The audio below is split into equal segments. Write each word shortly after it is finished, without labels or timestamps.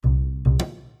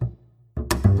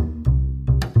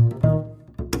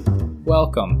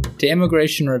Welcome to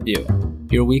Immigration Review,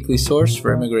 your weekly source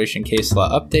for immigration case law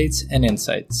updates and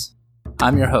insights.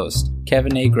 I'm your host,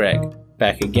 Kevin A. Gregg,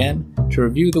 back again to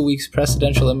review the week's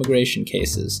precedential immigration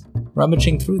cases,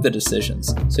 rummaging through the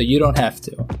decisions so you don't have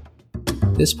to.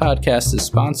 This podcast is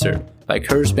sponsored by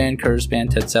Kurzban,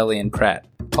 Tetzelli & Pratt,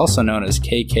 also known as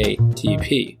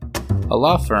KKTP, a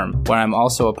law firm where I'm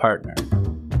also a partner.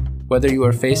 Whether you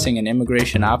are facing an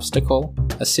immigration obstacle,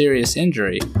 a serious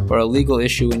injury, or a legal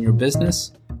issue in your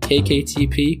business,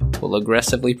 KKTP will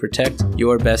aggressively protect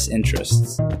your best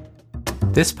interests.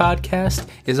 This podcast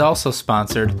is also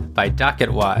sponsored by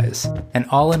DocketWise, an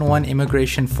all-in-one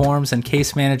immigration forms and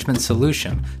case management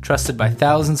solution trusted by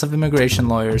thousands of immigration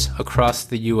lawyers across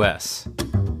the U.S.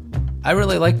 I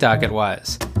really like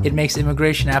DocketWise. It makes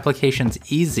immigration applications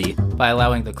easy by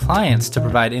allowing the clients to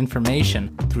provide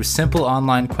information through simple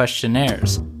online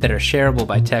questionnaires that are shareable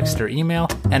by text or email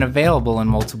and available in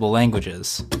multiple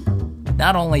languages.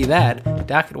 Not only that,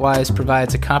 DocketWise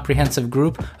provides a comprehensive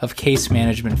group of case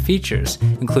management features,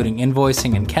 including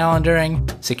invoicing and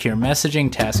calendaring, secure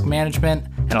messaging, task management,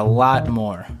 and a lot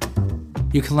more.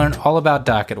 You can learn all about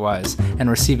DocketWise and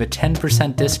receive a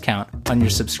 10% discount on your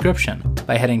subscription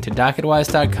by heading to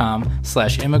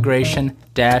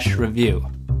docketwise.com/immigration-review,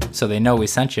 so they know we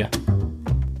sent you.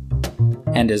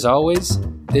 And as always,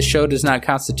 this show does not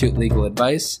constitute legal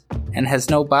advice and has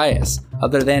no bias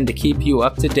other than to keep you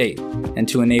up to date and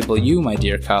to enable you, my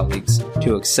dear colleagues,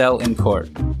 to excel in court.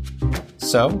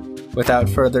 So, without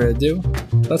further ado,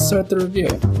 let's start the review.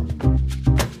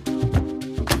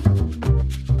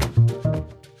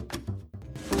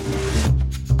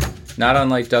 Not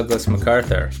unlike Douglas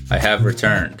MacArthur, I have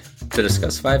returned to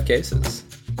discuss 5 cases.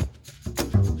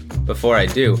 Before I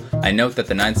do, I note that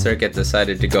the Ninth Circuit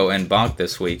decided to go en banc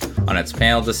this week on its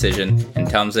panel decision in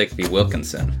Tomzik v.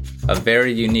 Wilkinson, a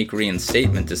very unique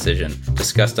reinstatement decision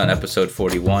discussed on episode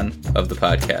 41 of the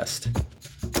podcast.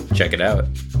 Check it out.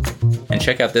 And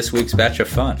check out this week's batch of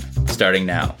fun, starting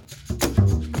now.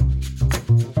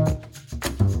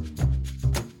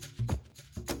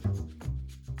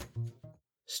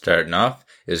 Starting off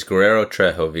is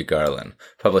Guerrero-Trejo v. Garland,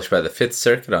 published by the Fifth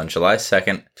Circuit on July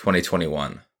 2nd,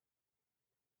 2021.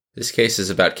 This case is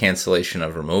about cancellation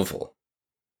of removal,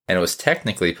 and it was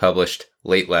technically published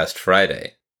late last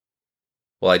Friday.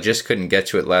 While I just couldn't get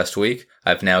to it last week,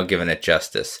 I've now given it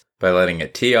justice by letting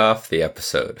it tee off the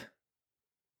episode.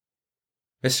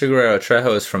 Mr.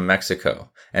 Guerrero-Trejo is from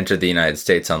Mexico, entered the United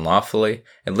States unlawfully,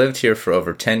 and lived here for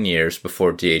over 10 years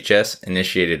before DHS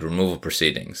initiated removal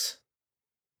proceedings.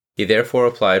 He therefore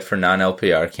applied for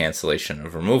non-LPR cancellation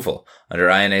of removal under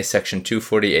INA Section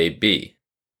 240A-B,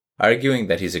 arguing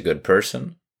that he's a good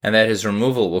person, and that his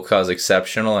removal will cause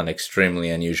exceptional and extremely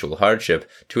unusual hardship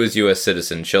to his U.S.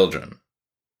 citizen children.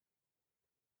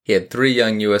 He had 3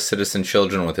 young U.S. citizen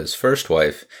children with his first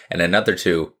wife, and another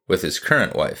 2 with his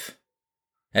current wife,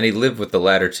 and he lived with the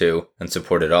latter 2 and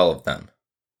supported all of them.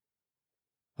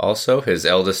 Also, his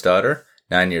eldest daughter,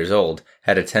 9 years old,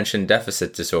 had attention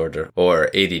deficit disorder, or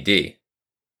ADD.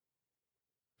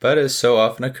 But as so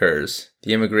often occurs,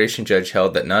 the immigration judge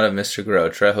held that none of Mr.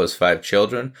 Guerrero-Trejo's 5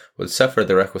 children would suffer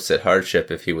the requisite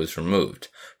hardship if he was removed,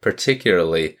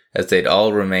 particularly as they'd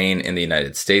all remain in the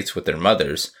United States with their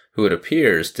mothers, who it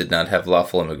appears did not have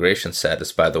lawful immigration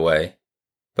status, by the way,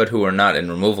 but who were not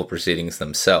in removal proceedings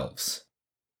themselves.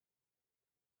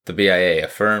 The BIA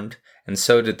affirmed, and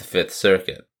so did the Fifth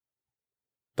Circuit.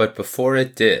 But before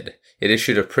it did, it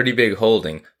issued a pretty big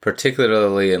holding,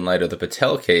 particularly in light of the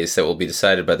Patel case that will be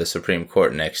decided by the Supreme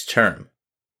Court next term.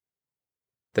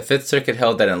 The Fifth Circuit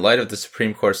held that in light of the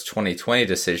Supreme Court's 2020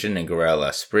 decision in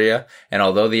Guerrero-Lasprilla, and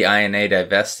although the INA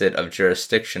divested of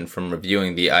jurisdiction from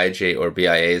reviewing the IJ or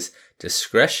BIA's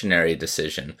discretionary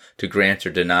decision to grant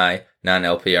or deny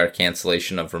non-LPR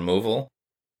cancellation of removal,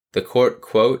 the court,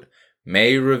 quote,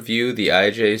 may review the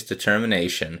IJ's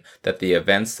determination that the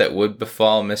events that would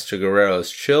befall Mr. Guerrero's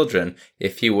children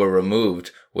if he were removed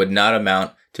would not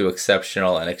amount to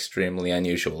exceptional and extremely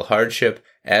unusual hardship,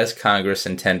 as Congress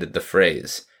intended the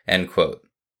phrase, end quote.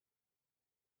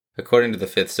 According to the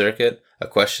Fifth Circuit, a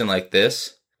question like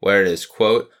this, where it is,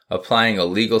 quote, applying a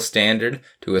legal standard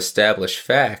to establish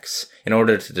facts in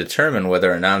order to determine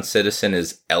whether a non-citizen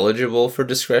is eligible for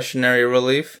discretionary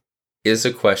relief, is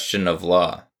a question of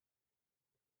law.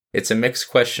 It's a mixed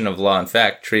question of law and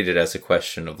fact treated as a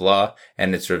question of law,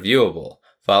 and it's reviewable,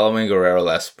 following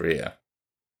Guerrero-Lasprilla.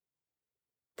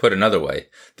 Put another way,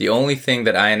 the only thing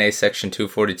that INA Section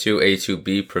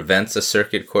 242A2B prevents a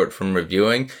circuit court from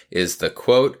reviewing is the,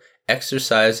 quote,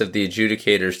 exercise of the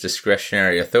adjudicator's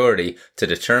discretionary authority to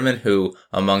determine who,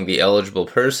 among the eligible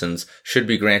persons, should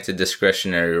be granted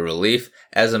discretionary relief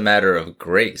as a matter of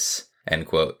grace, end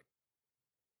quote.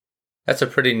 That's a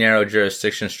pretty narrow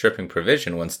jurisdiction-stripping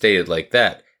provision when stated like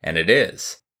that, and it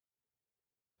is.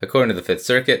 According to the Fifth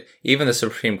Circuit, even the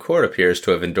Supreme Court appears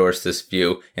to have endorsed this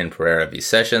view in Pereira v.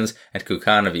 Sessions and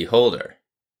Kukana v. Holder.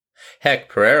 Heck,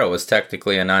 Pereira was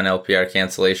technically a non-LPR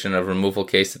cancellation of removal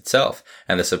case itself,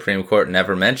 and the Supreme Court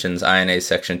never mentions INA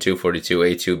Section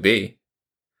 242A2B.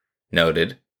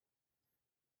 Noted.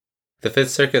 The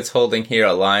Fifth Circuit's holding here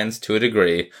aligns, to a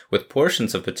degree, with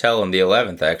portions of Patel in the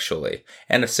 11th, actually,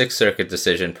 and a Sixth Circuit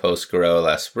decision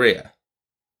post-Guerrero-Las Bria.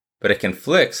 But it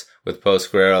conflicts with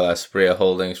post-Guerrero-Las Bria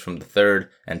holdings from the 3rd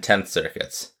and 10th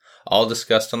Circuits, all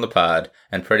discussed on the pod,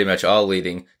 and pretty much all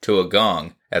leading to a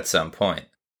gong at some point.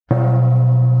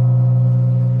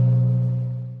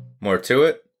 More to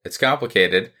it, it's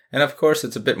complicated, and of course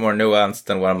it's a bit more nuanced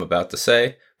than what I'm about to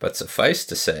say, but suffice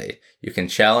to say, you can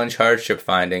challenge hardship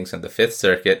findings in the Fifth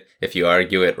Circuit if you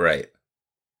argue it right.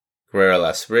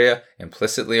 Guerrero-Las Bria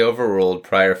implicitly overruled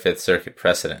prior Fifth Circuit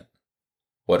precedent.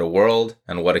 What a world,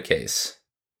 and what a case.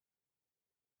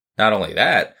 Not only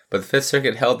that, but the Fifth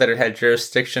Circuit held that it had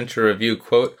jurisdiction to review,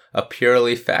 quote, a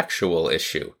purely factual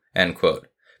issue, end quote,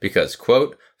 because,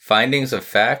 quote, findings of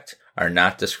fact are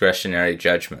not discretionary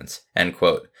judgments, end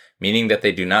quote, meaning that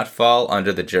they do not fall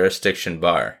under the jurisdiction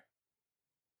bar.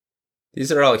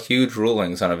 These are all huge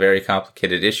rulings on a very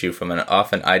complicated issue from an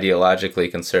often ideologically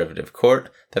conservative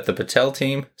court that the Patel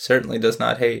team certainly does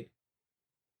not hate.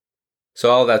 So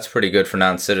all that's pretty good for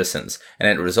non-citizens, and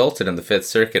it resulted in the Fifth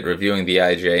Circuit reviewing the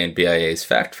IJ and BIA's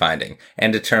fact-finding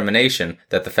and determination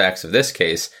that the facts of this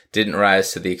case didn't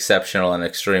rise to the exceptional and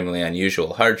extremely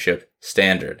unusual hardship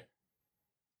standard.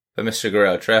 But Mr.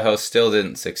 Guerrero-Trejo still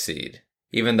didn't succeed,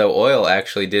 even though Oil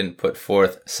actually didn't put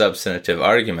forth substantive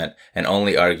argument and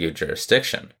only argued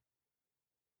jurisdiction.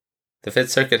 The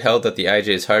Fifth Circuit held that the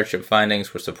IJ's hardship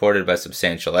findings were supported by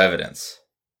substantial evidence.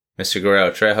 Mr.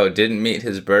 Guerrero-Trejo didn't meet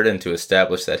his burden to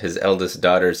establish that his eldest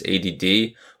daughter's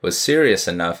ADD was serious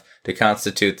enough to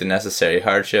constitute the necessary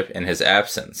hardship in his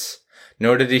absence,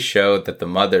 nor did he show that the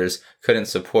mothers couldn't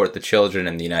support the children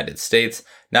in the United States,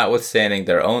 notwithstanding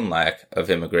their own lack of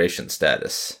immigration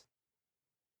status.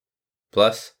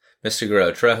 Plus, Mr.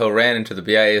 Guerrero-Trejo ran into the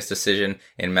BIA's decision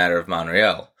in matter of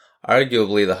Monreal,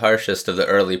 arguably the harshest of the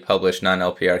early published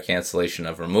non-LPR cancellation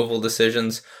of removal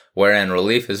decisions, wherein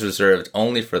relief is reserved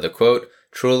only for the, quote,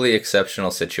 truly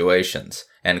exceptional situations,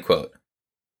 end quote.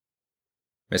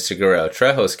 Mr.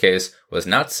 Guerrero-Trejo's case was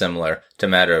not similar to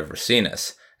matter of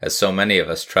Racines, as so many of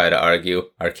us try to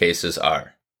argue our cases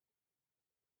are.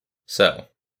 So,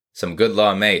 some good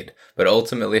law made, but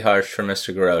ultimately harsh for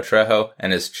Mr. Guerrero-Trejo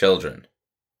and his children.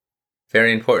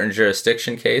 Very important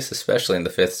jurisdiction case, especially in the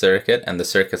Fifth Circuit and the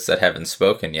circuits that haven't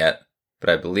spoken yet, but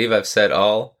I believe I've said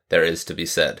all there is to be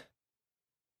said.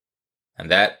 And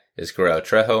that is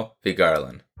Guerrero-Trejo v.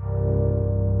 Garland.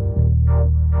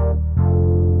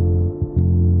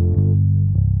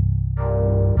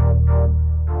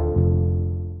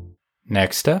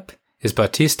 Next up is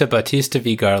Batista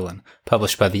v. Garland,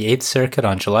 published by the 8th Circuit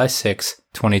on July 6,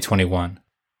 2021.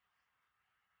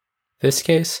 This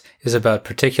case is about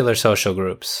particular social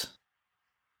groups.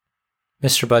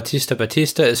 Mr.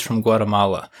 Batista is from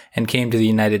Guatemala and came to the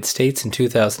United States in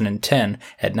 2010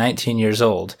 at 19 years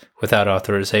old without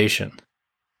authorization.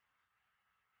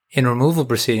 In removal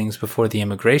proceedings before the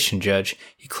immigration judge,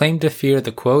 he claimed to fear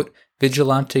the, quote,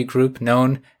 vigilante group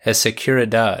known as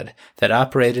Seguridad that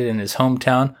operated in his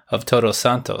hometown of Todos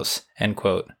Santos, end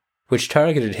quote, which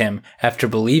targeted him after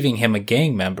believing him a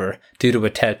gang member due to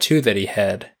a tattoo that he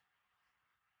had.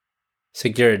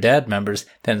 Seguridad members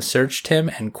then searched him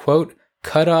and, quote,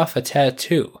 cut off a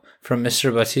tattoo from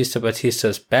Mr.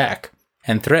 Batista's back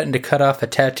and threatened to cut off a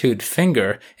tattooed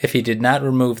finger if he did not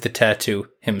remove the tattoo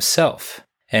himself,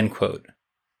 end quote.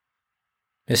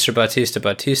 Mr.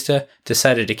 Batista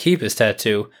decided to keep his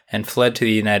tattoo and fled to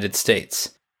the United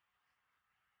States.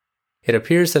 It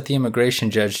appears that the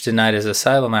immigration judge denied his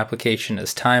asylum application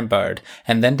as time-barred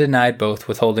and then denied both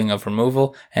withholding of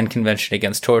removal and Convention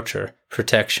Against Torture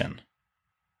protection.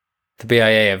 The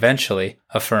BIA eventually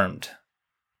affirmed,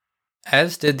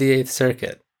 as did the 8th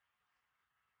Circuit.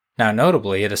 Now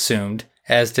notably, it assumed,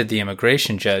 as did the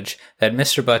immigration judge, that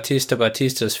Mr.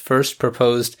 Batista's first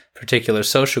proposed particular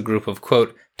social group of,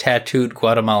 quote, tattooed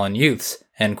Guatemalan youths,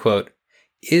 end quote,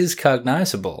 is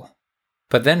cognizable,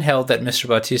 but then held that Mr.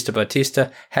 Batista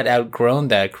had outgrown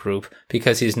that group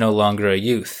because he's no longer a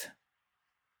youth.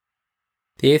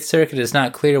 The Eighth Circuit is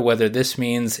not clear whether this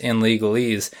means, in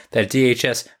legalese, that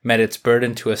DHS met its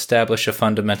burden to establish a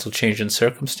fundamental change in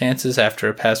circumstances after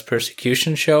a past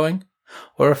persecution showing,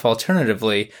 or if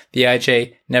alternatively, the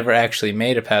IJ never actually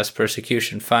made a past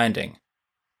persecution finding.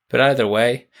 But either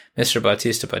way, Mr.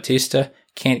 Batista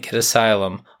can't get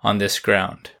asylum on this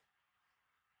ground.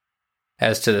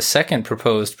 As to the second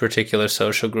proposed particular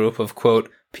social group of, quote,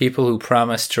 people who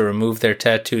promised to remove their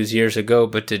tattoos years ago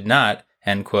but did not,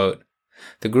 end quote,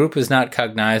 the group is not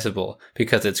cognizable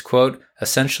because it's, quote,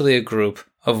 essentially a group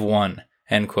of one,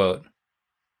 end quote.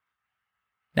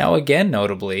 Now again,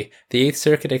 notably, the Eighth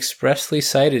Circuit expressly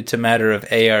cited to matter of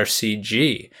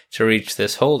ARCG to reach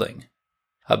this holding.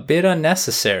 A bit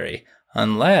unnecessary,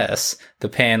 unless the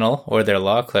panel or their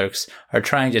law clerks are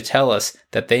trying to tell us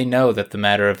that they know that the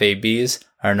matter of ABs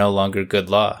are no longer good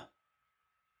law.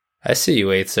 I see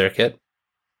you, Eighth Circuit.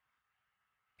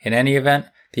 In any event,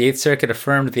 the Eighth Circuit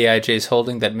affirmed the IJ's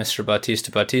holding that Mr.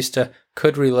 Batista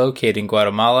could relocate in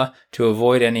Guatemala to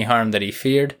avoid any harm that he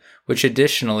feared, which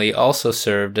additionally also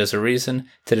served as a reason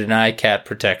to deny cat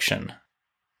protection.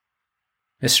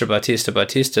 Mr.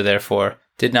 Batista, therefore,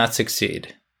 did not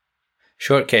succeed.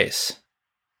 Short case.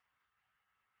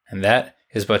 And that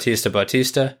is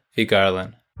Batista v.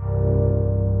 Garland.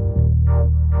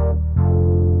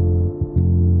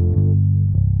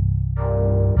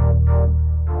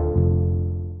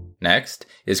 Next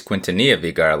is Quintanilla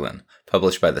v. Garland,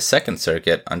 published by the Second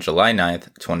Circuit on July 9,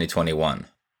 2021.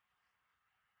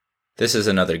 This is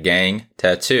another gang,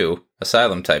 tattoo,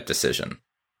 asylum-type decision.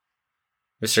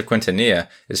 Mr. Quintanilla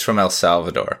is from El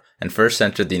Salvador and first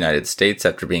entered the United States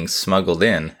after being smuggled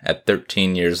in at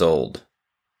 13 years old.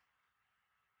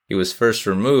 He was first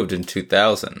removed in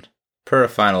 2000, per a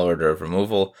final order of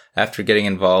removal, after getting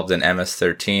involved in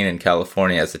MS-13 in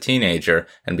California as a teenager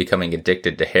and becoming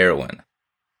addicted to heroin.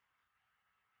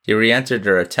 He re-entered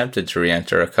or attempted to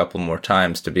re-enter a couple more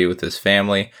times to be with his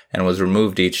family and was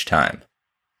removed each time.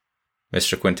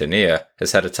 Mr. Quintanilla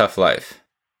has had a tough life.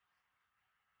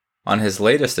 On his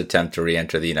latest attempt to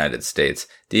re-enter the United States,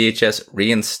 DHS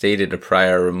reinstated a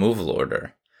prior removal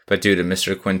order, but due to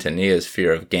Mr. Quintanilla's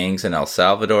fear of gangs in El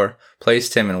Salvador,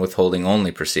 placed him in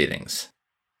withholding-only proceedings.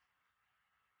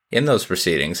 In those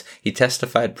proceedings, he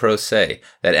testified pro se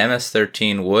that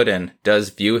MS-13 would and does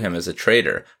view him as a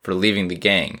traitor for leaving the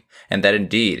gang, and that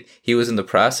indeed he was in the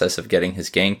process of getting his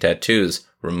gang tattoos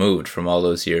removed from all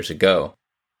those years ago.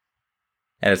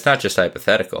 And it's not just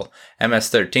hypothetical.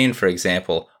 MS-13, for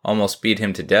example, almost beat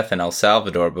him to death in El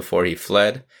Salvador before he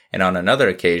fled, and on another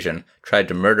occasion tried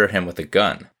to murder him with a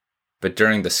gun. But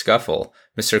during the scuffle,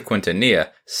 Mr. Quintanilla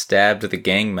stabbed the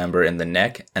gang member in the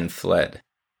neck and fled.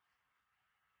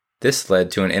 This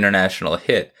led to an international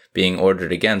hit being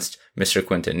ordered against Mr.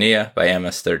 Quintanilla by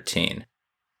MS-13.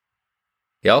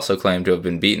 He also claimed to have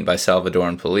been beaten by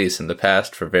Salvadoran police in the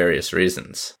past for various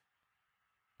reasons.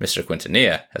 Mr.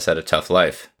 Quintanilla has had a tough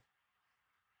life.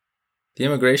 The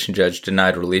immigration judge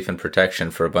denied relief and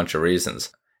protection for a bunch of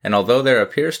reasons, and although there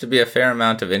appears to be a fair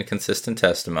amount of inconsistent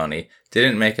testimony,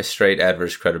 didn't make a straight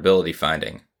adverse credibility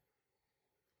finding.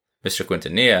 Mr.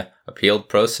 Quintanilla appealed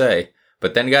pro se,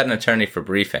 but then got an attorney for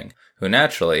briefing, who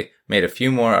naturally made a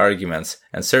few more arguments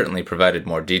and certainly provided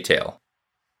more detail.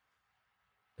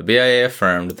 The BIA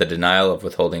affirmed the denial of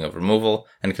withholding of removal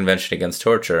and Convention Against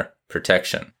Torture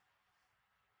protection.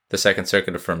 The Second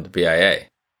Circuit affirmed the BIA.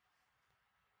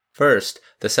 First,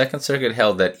 the Second Circuit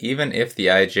held that even if the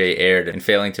IJ erred in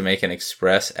failing to make an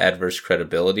express adverse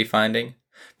credibility finding,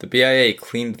 the BIA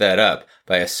cleaned that up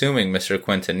by assuming Mr.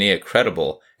 Quintanilla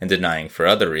credible and denying for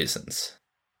other reasons.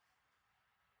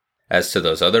 As to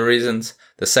those other reasons,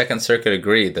 the Second Circuit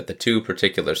agreed that the two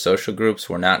particular social groups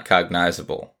were not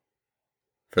cognizable.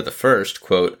 For the first,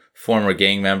 quote, former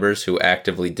gang members who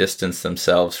actively distanced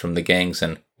themselves from the gangs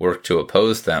and worked to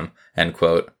oppose them, end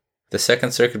quote, the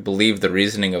Second Circuit believed the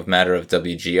reasoning of matter of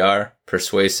WGR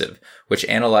persuasive, which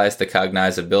analyzed the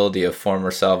cognizability of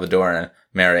former Salvadoran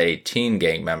Mara 18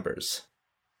 gang members.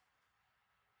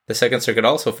 The Second Circuit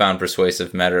also found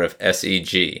persuasive matter of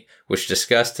SEG, which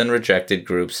discussed and rejected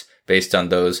groups based on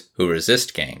those who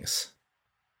resist gangs.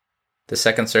 The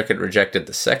Second Circuit rejected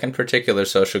the second particular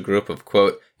social group of,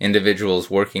 quote, individuals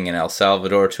working in El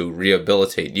Salvador to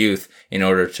rehabilitate youth in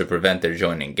order to prevent their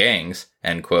joining gangs,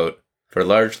 end quote, for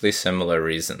largely similar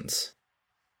reasons.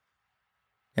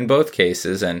 In both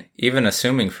cases, and even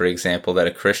assuming, for example, that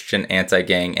a Christian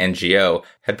anti-gang NGO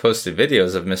had posted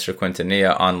videos of Mr.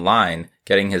 Quintanilla online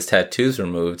getting his tattoos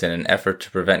removed in an effort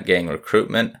to prevent gang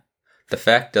recruitment, the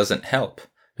fact doesn't help,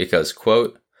 because,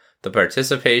 quote, the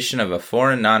participation of a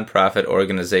foreign nonprofit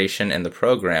organization in the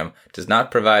program does not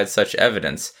provide such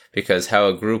evidence because how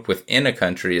a group within a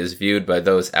country is viewed by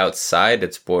those outside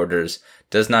its borders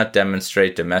does not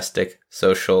demonstrate domestic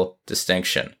social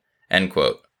distinction." End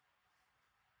quote.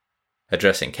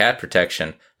 Addressing cat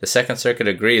protection, the Second Circuit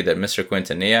agreed that Mr.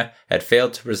 Quintanilla had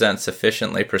failed to present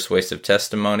sufficiently persuasive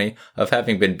testimony of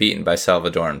having been beaten by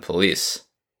Salvadoran police.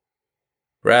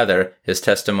 Rather, his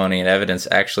testimony and evidence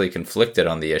actually conflicted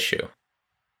on the issue.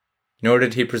 Nor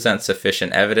did he present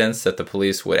sufficient evidence that the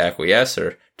police would acquiesce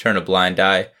or turn a blind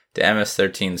eye to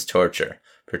MS-13's torture,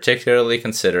 particularly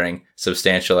considering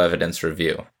substantial evidence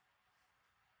review.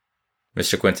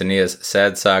 Mr. Quintanilla's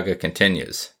sad saga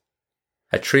continues.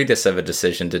 A treatise of a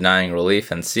decision denying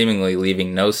relief and seemingly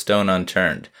leaving no stone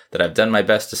unturned that I've done my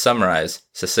best to summarize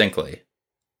succinctly.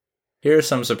 Here are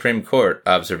some Supreme Court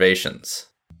observations.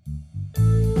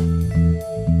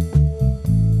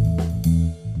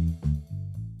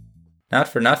 Not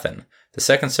for nothing, the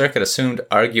Second Circuit assumed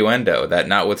arguendo that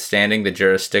notwithstanding the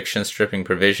jurisdiction stripping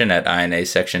provision at INA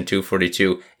Section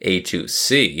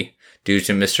 242A2C, due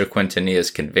to Mr.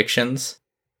 Quintanilla's convictions,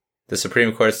 the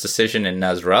Supreme Court's decision in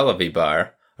Nasrallah v.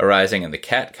 Barr, arising in the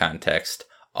cat context,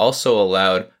 also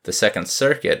allowed the Second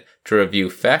Circuit to review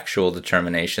factual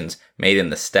determinations made in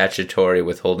the statutory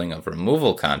withholding of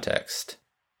removal context.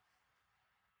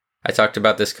 I talked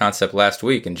about this concept last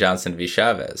week in Johnson v.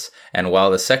 Chavez, and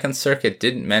while the Second Circuit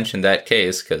didn't mention that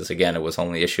case, because again it was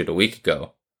only issued a week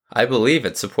ago, I believe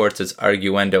it supports its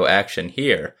arguendo action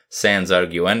here, sans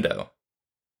arguendo.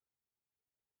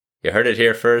 You heard it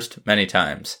here first, many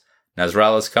times.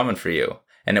 Nasrallah's coming for you,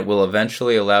 and it will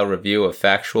eventually allow review of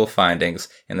factual findings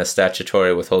in the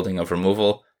statutory withholding of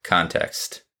removal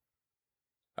context.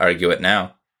 Argue it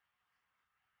now.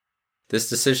 This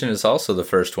decision is also the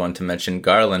first one to mention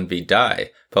Garland v.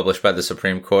 Dye, published by the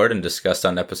Supreme Court and discussed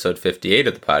on episode 58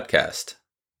 of the podcast.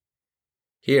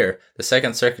 Here, the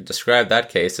Second Circuit described that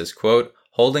case as, quote,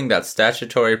 holding that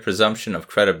statutory presumption of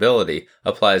credibility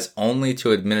applies only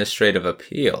to administrative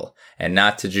appeal and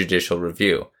not to judicial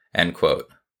review, end quote.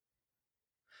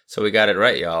 So we got it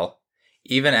right, y'all.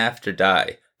 Even after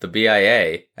Dye, the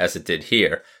BIA, as it did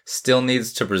here, still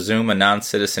needs to presume a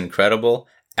non-citizen credible,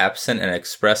 absent an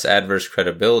express adverse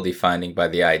credibility finding by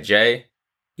the IJ,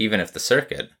 even if the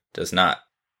circuit does not.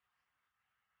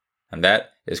 And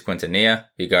that is Quintanilla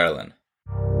v. Garland.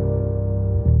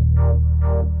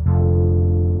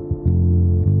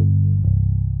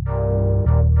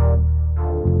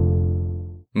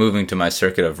 Moving to my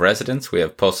circuit of residence, we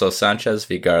have Pozo Sanchez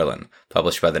v. Garland,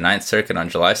 published by the Ninth Circuit on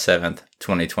July 7th,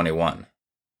 2021.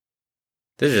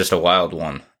 This is just a wild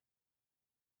one.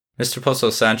 Mr.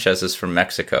 Pozo Sanchez is from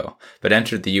Mexico, but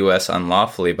entered the U.S.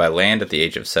 unlawfully by land at the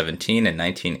age of 17 in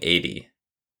 1980.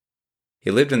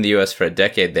 He lived in the U.S. for a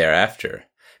decade thereafter,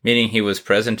 meaning he was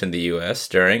present in the U.S.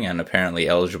 during and apparently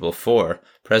eligible for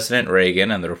President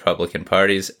Reagan and the Republican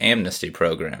Party's amnesty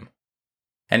program.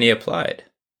 And he applied.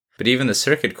 But even the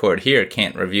circuit court here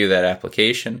can't review that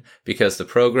application because the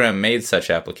program made such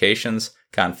applications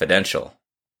confidential.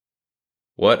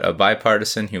 What a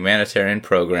bipartisan humanitarian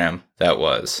program that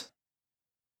was.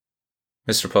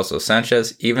 Mr. Pozo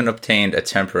Sanchez even obtained a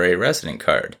temporary resident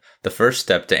card, the first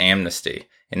step to amnesty,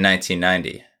 in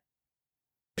 1990.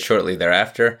 Shortly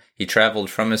thereafter, he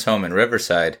traveled from his home in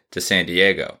Riverside to San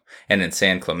Diego, and in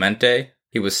San Clemente,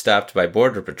 he was stopped by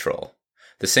Border Patrol,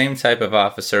 the same type of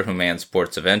officer who mans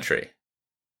ports of entry.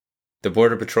 The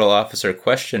Border Patrol officer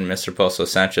questioned Mr. Pozo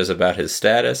Sanchez about his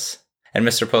status, and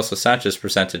Mr. Pozo Sanchez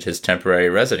presented his temporary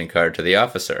resident card to the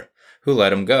officer, who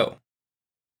let him go.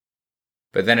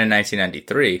 But then in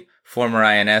 1993, former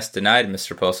INS denied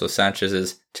Mr. Pozo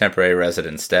Sanchez's temporary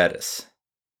resident status.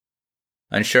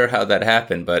 Unsure how that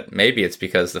happened, but maybe it's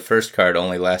because the first card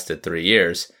only lasted 3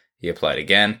 years, he applied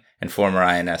again, and former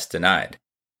INS denied.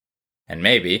 And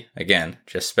maybe, again,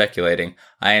 just speculating,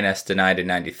 INS denied in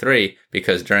 93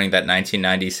 because during that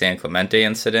 1990 San Clemente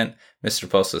incident, Mr.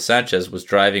 Pozo Sanchez was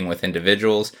driving with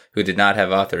individuals who did not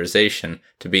have authorization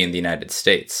to be in the United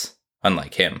States,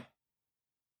 unlike him.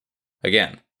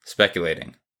 Again,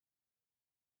 speculating.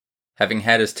 Having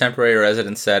had his temporary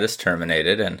resident status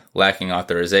terminated and lacking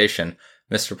authorization,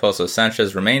 Mr. Pozo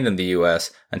Sanchez remained in the U.S.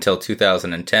 until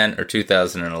 2010 or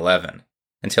 2011,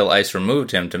 until ICE removed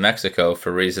him to Mexico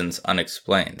for reasons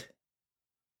unexplained.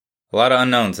 A lot of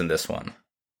unknowns in this one.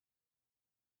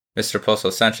 Mr.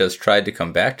 Pozo Sanchez tried to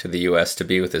come back to the U.S. to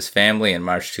be with his family in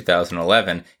March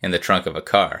 2011 in the trunk of a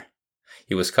car.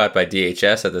 He was caught by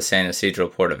DHS at the San Ysidro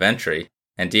port of entry,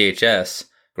 and DHS,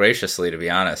 graciously to be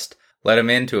honest, let him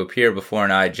in to appear before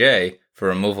an IJ for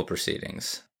removal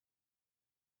proceedings.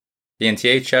 The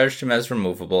NTA charged him as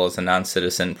removable as a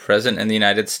non-citizen present in the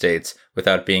United States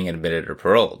without being admitted or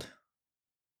paroled.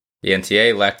 The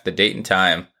NTA lacked the date and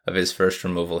time of his first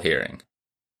removal hearing.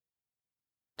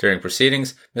 During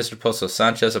proceedings, Mr. Pozo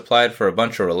Sanchez applied for a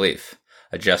bunch of relief: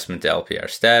 adjustment to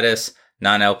LPR status,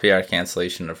 non-LPR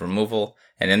cancellation of removal,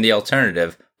 and in the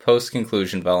alternative,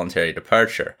 post-conclusion voluntary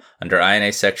departure under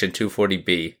INA Section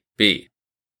 240B(b).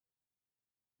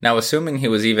 Now, assuming he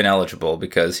was even eligible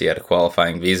because he had a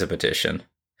qualifying visa petition,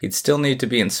 he'd still need to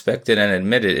be inspected and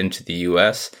admitted into the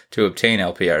U.S. to obtain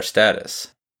LPR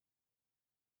status.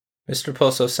 Mr.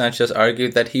 Pozo Sanchez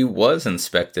argued that he was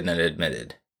inspected and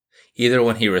admitted, either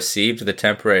when he received the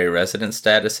temporary resident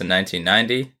status in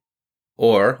 1990,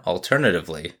 or,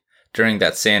 alternatively, during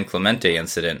that San Clemente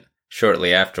incident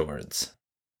shortly afterwards.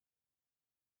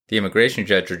 The immigration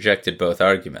judge rejected both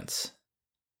arguments.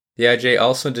 The IJ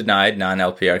also denied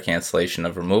non-LPR cancellation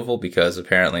of removal because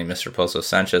apparently Mr. Pozo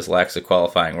Sanchez lacks a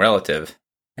qualifying relative,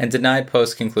 and denied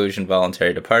post-conclusion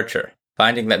voluntary departure,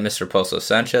 finding that Mr. Pozo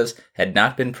Sanchez had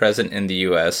not been present in the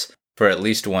U.S. for at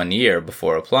least 1 year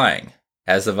before applying,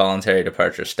 as the voluntary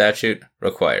departure statute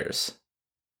requires.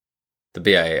 The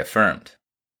BIA affirmed.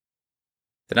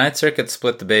 The Ninth Circuit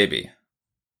split the baby.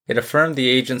 It affirmed the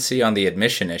agency on the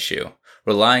admission issue,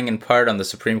 relying in part on the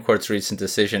Supreme Court's recent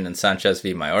decision in Sanchez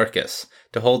v. Mayorkas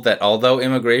to hold that although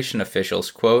immigration officials,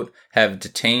 quote, have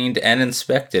detained and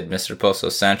inspected Mr.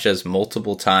 Pozo Sanchez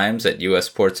multiple times at U.S.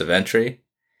 ports of entry,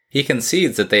 he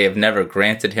concedes that they have never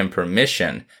granted him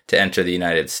permission to enter the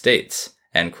United States,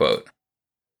 end quote.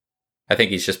 I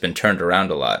think he's just been turned around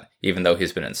a lot, even though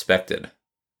he's been inspected.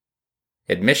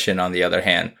 Admission, on the other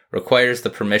hand, requires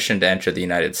the permission to enter the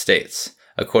United States,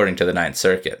 according to the Ninth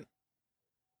Circuit.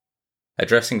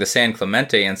 Addressing the San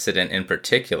Clemente incident in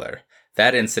particular,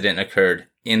 that incident occurred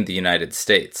in the United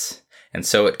States, and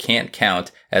so it can't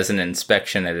count as an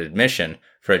inspection and admission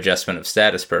for adjustment of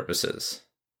status purposes.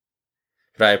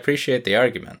 But I appreciate the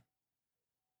argument.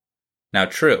 Now,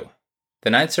 true, the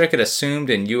Ninth Circuit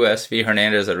assumed in U.S. v.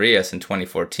 Hernandez-Arias in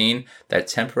 2014 that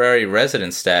temporary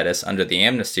resident status under the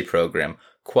amnesty program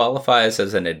qualifies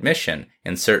as an admission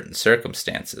in certain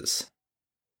circumstances.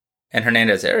 And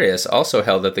Hernandez-Arias also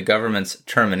held that the government's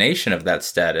termination of that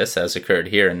status, as occurred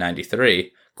here in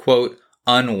 93, quote,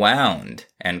 unwound,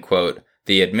 end quote,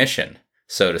 the admission,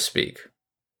 so to speak.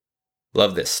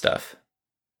 Love this stuff.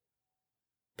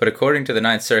 But according to the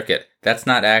Ninth Circuit, that's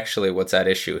not actually what's at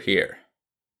issue here.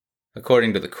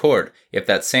 According to the court, if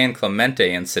that San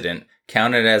Clemente incident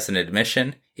counted as an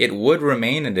admission, it would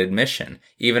remain an admission,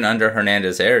 even under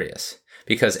Hernandez-Arias,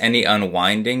 because any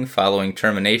unwinding following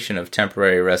termination of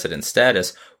temporary resident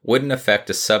status wouldn't affect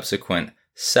a subsequent,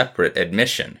 separate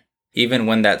admission, even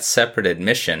when that separate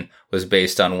admission was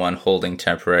based on one holding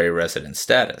temporary resident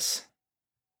status.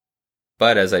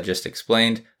 But as I just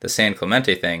explained, the San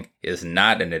Clemente thing is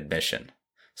not an admission,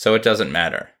 so it doesn't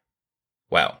matter.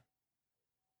 Wow.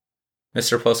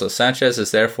 Mr. Pozo Sanchez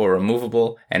is therefore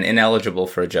removable and ineligible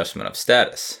for adjustment of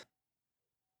status.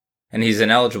 And he's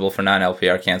ineligible for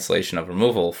non-LPR cancellation of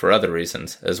removal for other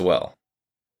reasons as well.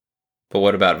 But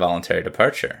what about voluntary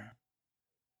departure?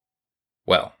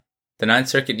 Well, the Ninth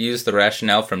Circuit used the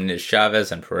rationale from Nis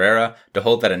Chavez and Pereira to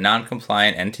hold that a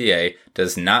non-compliant NTA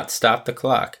does not stop the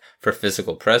clock for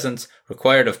physical presence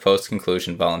required of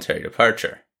post-conclusion voluntary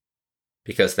departure,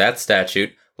 because that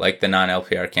statute, like the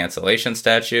non-LPR cancellation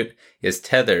statute, is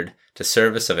tethered to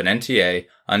service of an NTA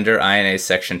under INA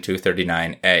Section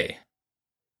 239A.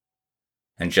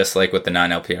 And just like with the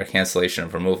non-LPR cancellation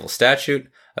of removal statute,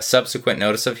 a subsequent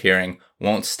notice of hearing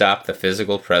won't stop the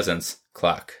physical presence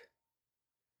clock.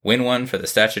 Win one for the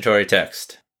statutory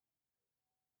text.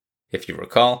 If you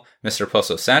recall, Mr.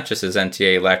 Pozo Sanchez's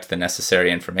NTA lacked the necessary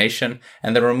information,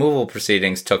 and the removal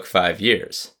proceedings took 5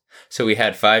 years. So he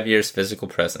had 5 years physical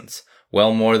presence,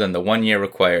 well more than the 1 year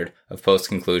required of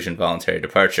post-conclusion voluntary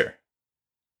departure.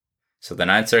 So the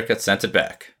Ninth Circuit sent it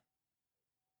back.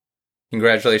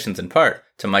 Congratulations in part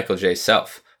to Michael J.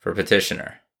 Self for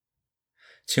petitioner.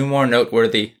 2 more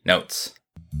noteworthy notes.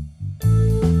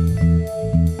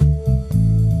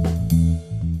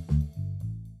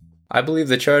 I believe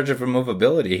the charge of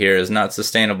removability here is not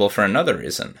sustainable for another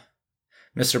reason.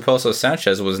 Mr. Pozo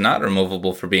Sanchez was not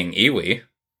removable for being iwi.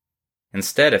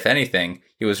 Instead, if anything,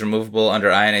 he was removable under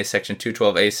INA Section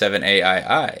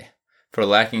 212A7AII for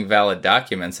lacking valid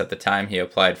documents at the time he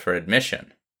applied for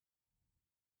admission.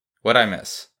 What'd I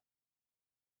miss?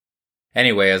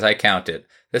 Anyway, as I counted,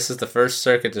 this is the First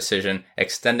Circuit decision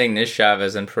extending Nis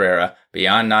Chavez and Pereira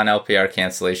beyond non-LPR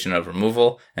cancellation of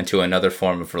removal and to another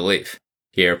form of relief,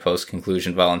 here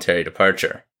post-conclusion voluntary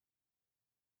departure.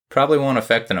 probably won't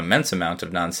affect an immense amount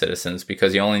of non-citizens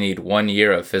because you only need 1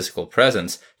 year of physical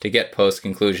presence to get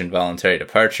post-conclusion voluntary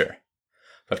departure.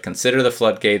 But consider the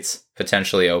floodgates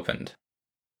potentially opened.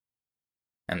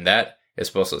 And that is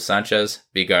Esposo Sanchez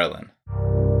v. Garland.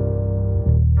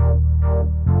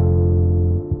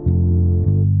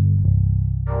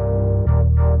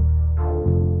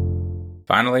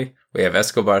 Finally, we have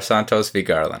Escobar Santos v.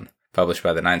 Garland, published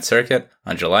by the Ninth Circuit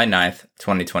on July 9th,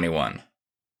 2021.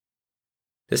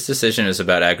 This decision is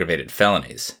about aggravated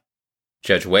felonies.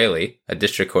 Judge Whaley, a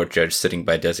district court judge sitting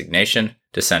by designation,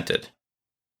 dissented.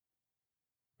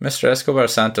 Mr. Escobar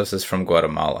Santos is from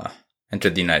Guatemala,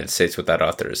 entered the United States without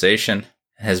authorization,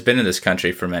 and has been in this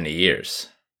country for many years.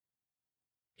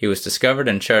 He was discovered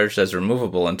and charged as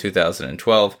removable in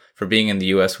 2012 for being in the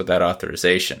U.S. without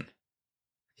authorization.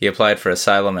 He applied for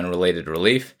asylum and related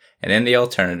relief, and in the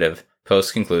alternative,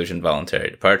 post-conclusion voluntary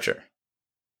departure.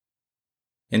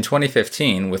 In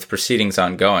 2015, with proceedings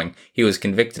ongoing, he was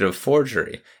convicted of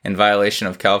forgery in violation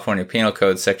of California Penal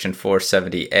Code Section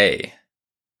 470A,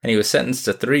 and he was sentenced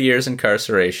to 3 years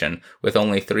incarceration with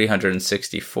only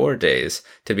 364 days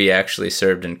to be actually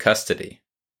served in custody.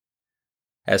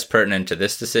 As pertinent to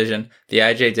this decision, the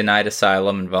IJ denied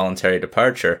asylum and voluntary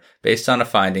departure based on a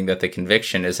finding that the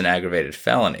conviction is an aggravated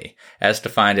felony, as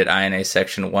defined at INA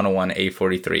Section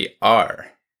 101A43R,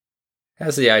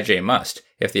 as the IJ must,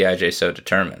 if the IJ so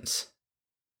determines.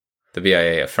 The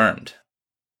BIA affirmed.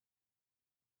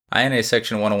 INA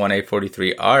Section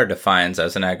 101A43R defines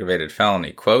as an aggravated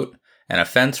felony, quote, an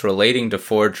offense relating to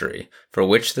forgery for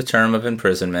which the term of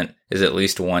imprisonment is at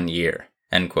least 1 year,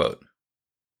 end quote.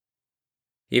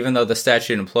 Even though the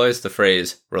statute employs the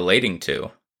phrase relating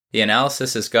to, the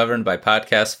analysis is governed by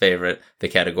podcast favorite, the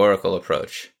categorical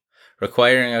approach,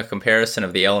 requiring a comparison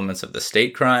of the elements of the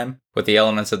state crime with the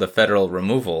elements of the federal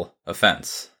removal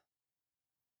offense.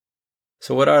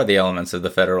 So what are the elements of the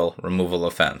federal removal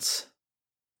offense?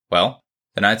 Well,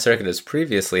 the Ninth Circuit has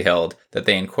previously held that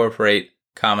they incorporate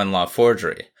common law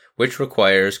forgery, which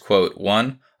requires, quote,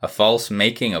 1, a false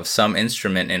making of some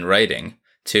instrument in writing,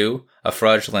 2, a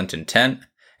fraudulent intent,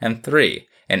 and 3,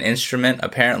 an instrument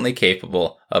apparently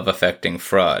capable of effecting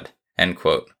fraud, end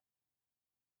quote.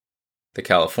 The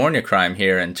California crime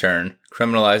here, in turn,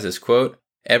 criminalizes, quote,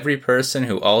 every person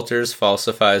who alters,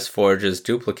 falsifies, forges,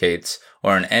 duplicates,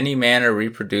 or in any manner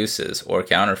reproduces or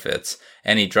counterfeits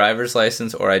any driver's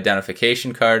license or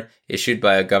identification card issued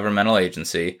by a governmental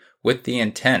agency with the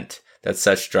intent that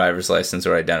such driver's license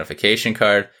or identification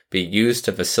card be used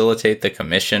to facilitate the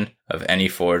commission of any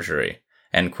forgery,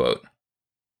 end quote.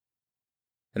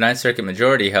 The Ninth Circuit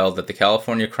majority held that the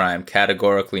California crime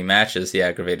categorically matches the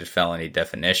aggravated felony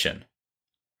definition.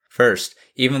 First,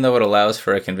 even though it allows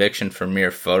for a conviction for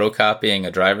mere photocopying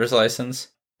a driver's license,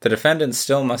 the defendant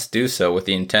still must do so with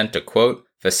the intent to, quote,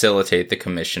 facilitate the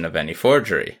commission of any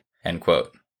forgery, end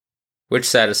quote, which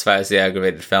satisfies the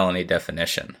aggravated felony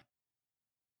definition.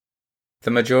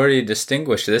 The majority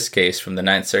distinguished this case from the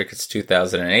Ninth Circuit's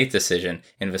 2008 decision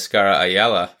in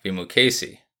Vizcarra-Ayala v.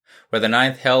 Mukasey, where the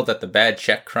Ninth held that the bad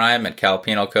check crime at Cal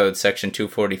Penal Code Section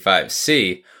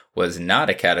 245C was not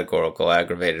a categorical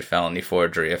aggravated felony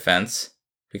forgery offense,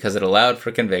 because it allowed for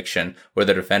conviction where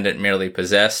the defendant merely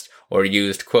possessed or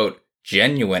used, quote,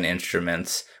 genuine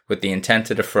instruments with the intent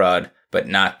to defraud but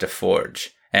not to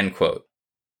forge, end quote.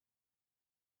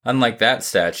 Unlike that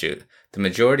statute, the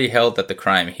majority held that the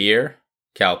crime here,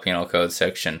 Cal Penal Code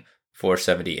Section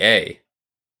 470A,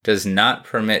 does not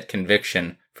permit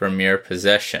conviction for mere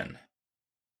possession.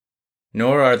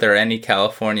 Nor are there any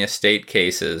California state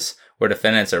cases where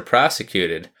defendants are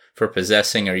prosecuted for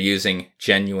possessing or using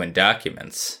genuine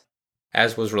documents,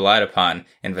 as was relied upon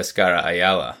in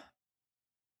Vizcarra-Ayala.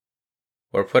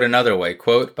 Or put another way,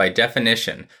 quote, by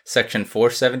definition, Section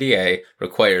 470A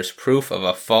requires proof of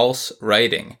a false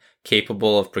writing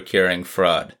capable of procuring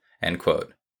fraud, end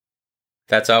quote.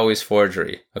 That's always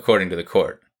forgery, according to the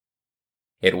court.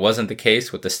 It wasn't the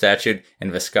case with the statute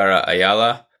in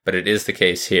Vizcarra-Ayala, but it is the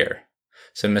case here.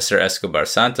 So Mr. Escobar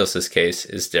Santos' case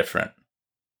is different.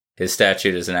 His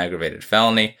statute is an aggravated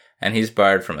felony, and he's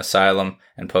barred from asylum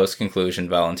and post-conclusion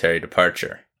voluntary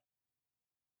departure.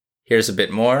 Here's a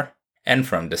bit more, and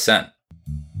from dissent.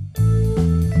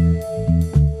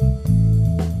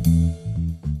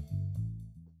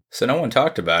 So no one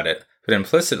talked about it, but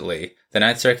implicitly, the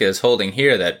Ninth Circuit is holding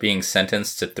here that being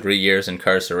sentenced to 3 years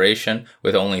incarceration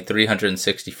with only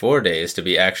 364 days to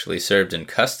be actually served in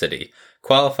custody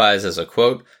qualifies as a,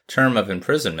 quote, term of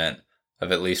imprisonment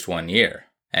of at least 1 year,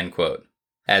 end quote,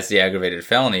 as the aggravated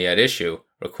felony at issue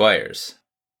requires.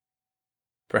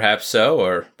 Perhaps so,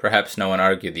 or perhaps no one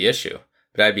argued the issue,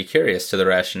 but I'd be curious to the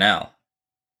rationale.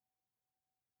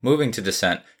 Moving to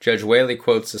dissent, Judge Whaley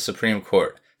quotes the Supreme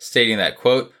Court, stating that,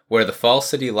 quote, where the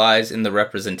falsity lies in the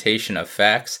representation of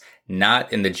facts,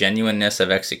 not in the genuineness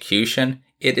of execution,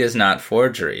 it is not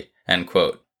forgery, end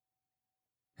quote.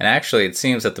 And actually, it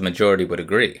seems that the majority would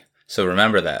agree, so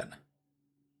remember that.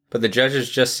 But the judges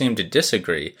just seem to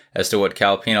disagree as to what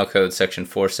Cal Penal Code Section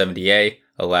 470A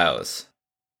allows.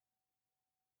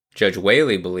 Judge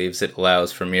Whaley believes it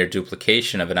allows for mere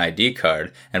duplication of an ID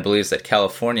card and believes that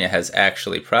California has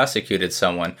actually prosecuted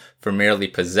someone for merely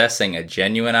possessing a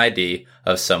genuine ID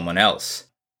of someone else,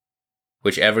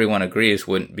 which everyone agrees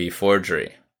wouldn't be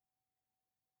forgery.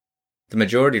 The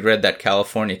majority read that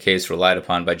California case relied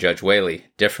upon by Judge Whaley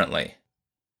differently.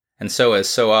 And so, as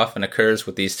so often occurs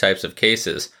with these types of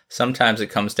cases, sometimes it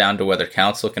comes down to whether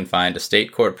counsel can find a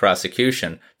state court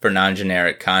prosecution for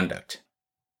non-generic conduct.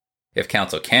 If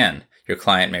counsel can, your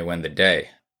client may win the day.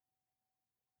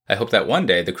 I hope that one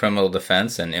day the criminal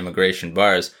defense and immigration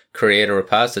bars create a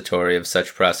repository of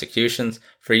such prosecutions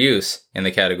for use in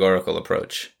the categorical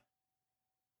approach.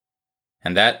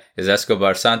 And that is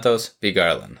Escobar Santos v.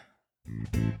 Garland.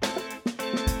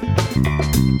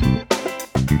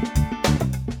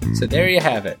 So there you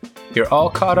have it. You're all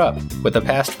caught up with the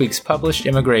past week's published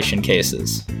immigration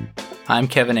cases. I'm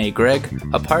Kevin A. Gregg,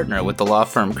 a partner with the law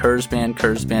firm Kurzban,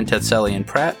 Tetzeli &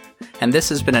 Pratt, and this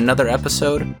has been another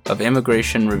episode of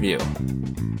Immigration Review.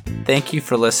 Thank you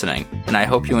for listening, and I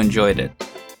hope you enjoyed it.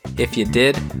 If you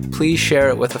did, please share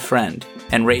it with a friend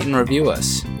and rate and review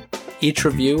us. Each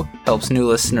review helps new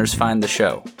listeners find the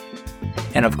show.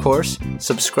 And of course,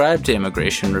 subscribe to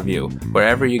Immigration Review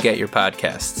wherever you get your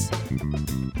podcasts.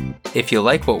 If you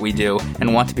like what we do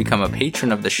and want to become a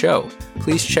patron of the show,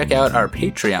 please check out our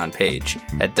Patreon page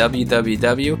at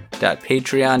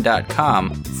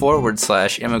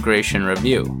www.patreon.com/Immigration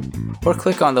Review, or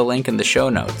click on the link in the show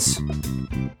notes.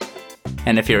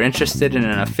 And if you're interested in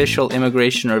an official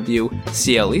Immigration Review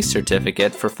CLE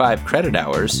certificate for 5 credit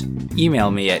hours,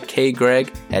 email me at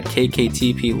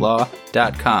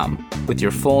kgreg@kktplaw.com with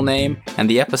your full name and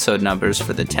the episode numbers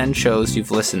for the 10 shows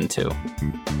you've listened to.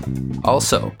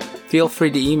 Also, feel free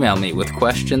to email me with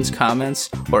questions, comments,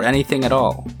 or anything at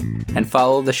all. And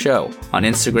follow the show on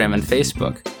Instagram and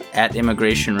Facebook at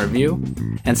Immigration Review,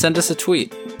 and send us a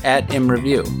tweet at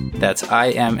ImReview. That's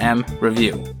IMM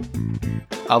Review.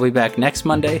 I'll be back next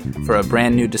Monday for a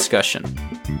brand new discussion.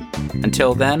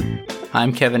 Until then,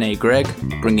 I'm Kevin A. Gregg,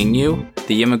 bringing you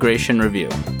the Immigration Review.